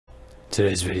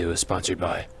Today's video is sponsored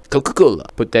by Coca-Cola.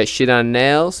 Put that shit on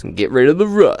nails and get rid of the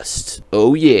rust.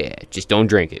 Oh yeah, just don't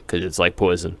drink it because it's like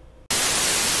poison.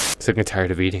 Sick and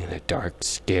tired of eating in a dark,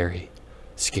 scary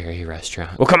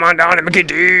restaurant. Well, come on down to Mickey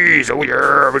D's. Oh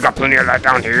yeah, we got plenty of light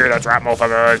down here. That's right,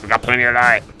 motherfuckers. We got plenty of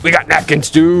light. We got napkins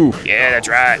too. Yeah, that's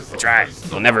right. That's right.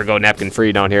 We'll never go napkin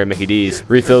free down here at Mickey D's.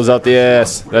 Refills out the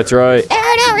ass. That's right. There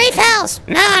are no refills.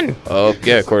 None.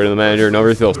 Okay, according to the manager, no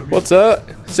refills. What's that?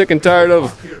 Sick and tired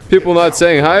of people not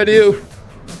saying hi to you?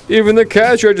 Even the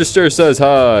cash register says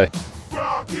hi.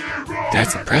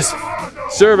 That's impressive.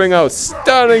 Serving out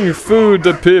stunning food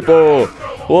to people,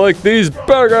 like these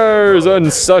burgers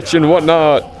and such and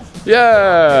whatnot.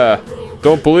 Yeah.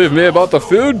 Don't believe me about the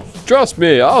food? Trust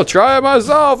me, I'll try it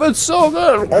myself. It's so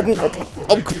good. What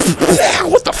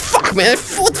the fuck, man?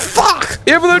 What the fuck?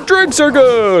 Even the drinks are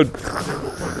good.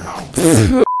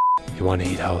 You want to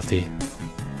eat healthy,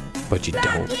 but you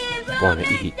don't want to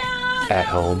eat at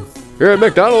home. Here at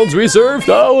McDonald's, we serve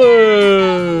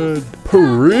salad.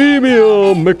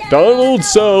 Premium McDonald's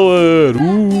salad.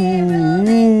 Ooh,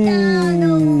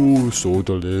 so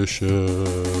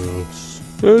delicious.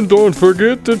 And don't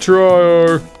forget to try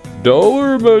our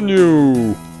dollar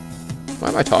menu. Why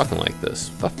am I talking like this?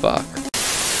 The fuck?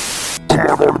 Come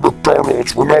on down to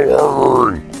McDonald's, we're not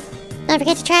ordering. Don't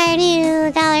forget to try our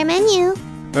new dollar menu.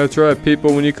 That's right,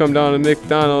 people. When you come down to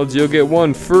McDonald's, you'll get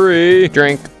one free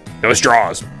drink. No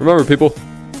straws. Remember, people,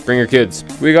 bring your kids.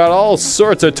 We got all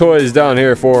sorts of toys down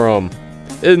here for them.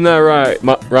 Isn't that right,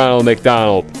 Ronald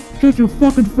McDonald? Shut your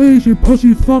fucking face, you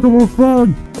pussy fuckable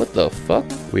fag. What the fuck?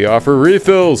 We offer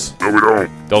refills. No, we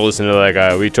don't. Don't listen to that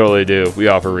guy. We totally do. We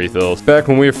offer refills. Back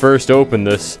when we first opened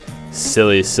this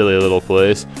silly little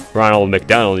place, Ronald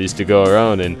McDonald used to go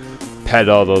around and pat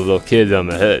all those little kids on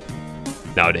the head.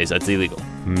 Nowadays, that's illegal.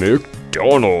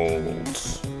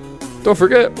 McDonald's. Don't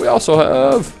forget, we also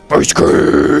have ice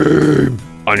cream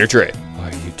on your tray.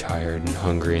 Are you tired and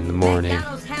hungry in the morning?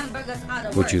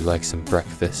 Would you like some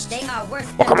breakfast?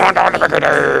 Well, come on down to Mickey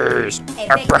D's.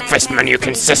 Our breakfast menu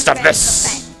consists of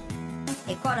this.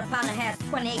 A quarter pounder has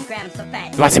 28 grams of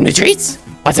fat. Want some new treats?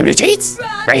 Want some new treats?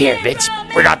 Right here, bitch.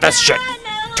 We got this shit.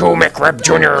 2 McRib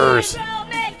Juniors.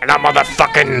 And a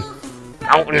motherfucking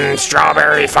Mountain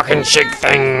Strawberry fucking shake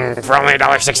thing for only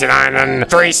 $1.69 and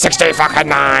 $3.60 fucking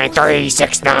 9.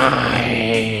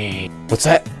 $3.69. What's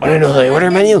that? I don't know the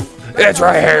order menu. It's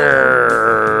right here.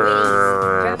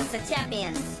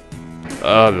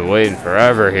 Oh, I've been waiting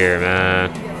forever here,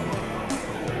 man.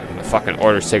 The fucking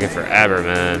order's taking forever,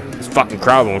 man. This fucking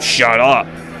crowd won't shut up.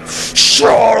 Shut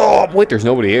up! Wait, there's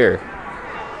nobody here.